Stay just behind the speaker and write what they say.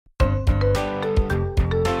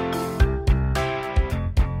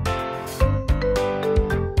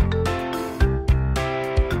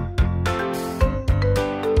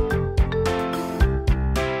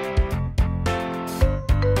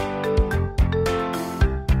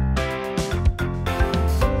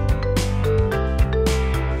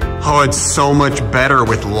Oh, it's so much better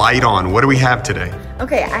with light on. What do we have today?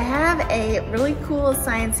 Okay, I have a really cool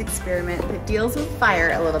science experiment that deals with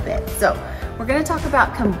fire a little bit. So we're gonna talk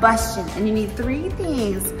about combustion, and you need 3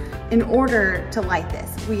 things in order to light this.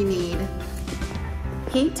 We need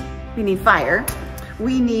heat, we need fire,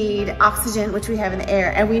 we need oxygen, which we have in the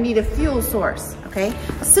air, and we need a fuel source, okay?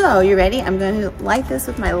 So, you ready? I'm going to light this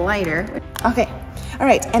with my lighter. Okay, all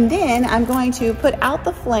right, and then I'm going to put out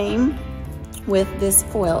the flame with this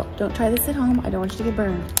foil. Don't try this at home, I don't want you to get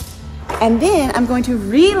burned. And then I'm going to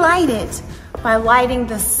relight it by lighting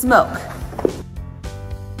the smoke.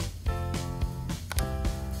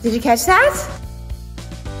 Did you catch that?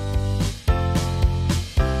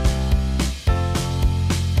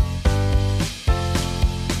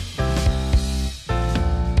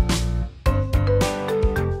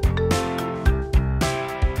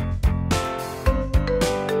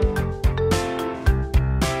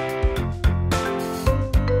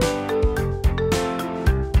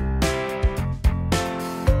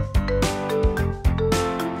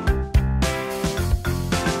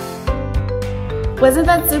 Wasn't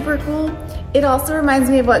that super cool? It also reminds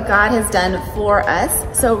me of what God has done for us.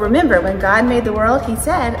 So remember, when God made the world, he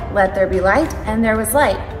said, let there be light, and there was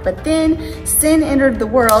light. But then sin entered the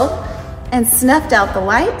world and snuffed out the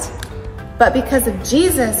light. But because of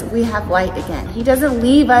Jesus, we have light again. He doesn't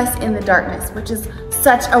leave us in the darkness, which is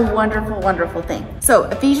such a wonderful, wonderful thing. So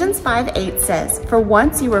Ephesians 5:8 says, for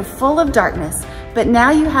once you were full of darkness, but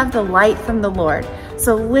now you have the light from the Lord.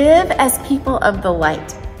 So live as people of the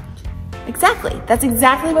light. Exactly, that's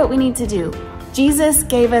exactly what we need to do. Jesus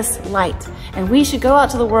gave us light, and we should go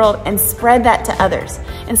out to the world and spread that to others.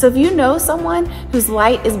 And so if you know someone whose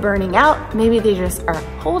light is burning out, maybe they just are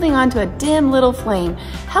holding on to a dim little flame,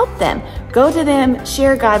 help them. Go to them,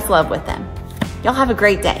 share God's love with them. Y'all have a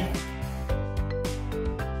great day.